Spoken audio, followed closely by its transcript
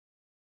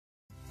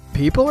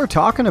People are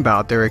talking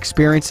about their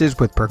experiences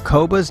with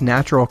Percoba's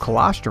natural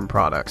colostrum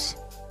products.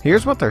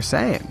 Here's what they're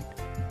saying.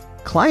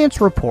 Clients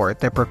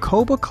report that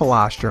Percoba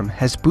colostrum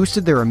has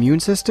boosted their immune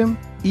system,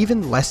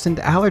 even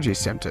lessened allergy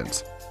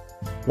symptoms.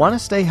 Want to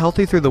stay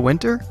healthy through the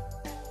winter?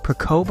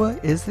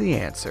 Percoba is the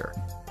answer.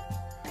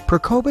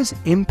 Percoba's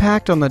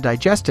impact on the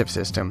digestive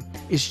system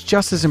is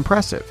just as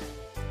impressive.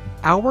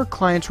 Our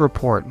clients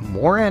report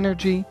more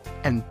energy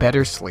and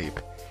better sleep,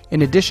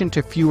 in addition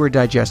to fewer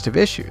digestive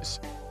issues.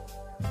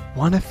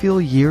 Want to feel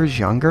years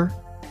younger?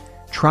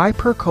 Try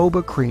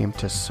Percoba cream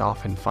to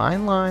soften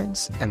fine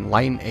lines and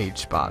lighten age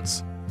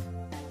spots.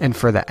 And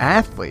for the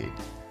athlete,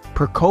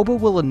 Percoba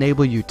will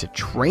enable you to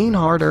train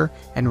harder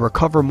and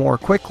recover more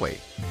quickly,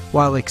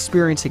 while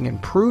experiencing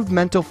improved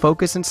mental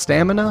focus and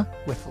stamina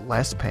with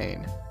less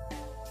pain.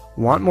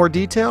 Want more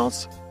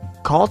details?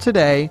 Call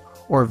today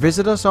or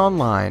visit us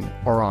online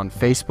or on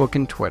Facebook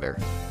and Twitter.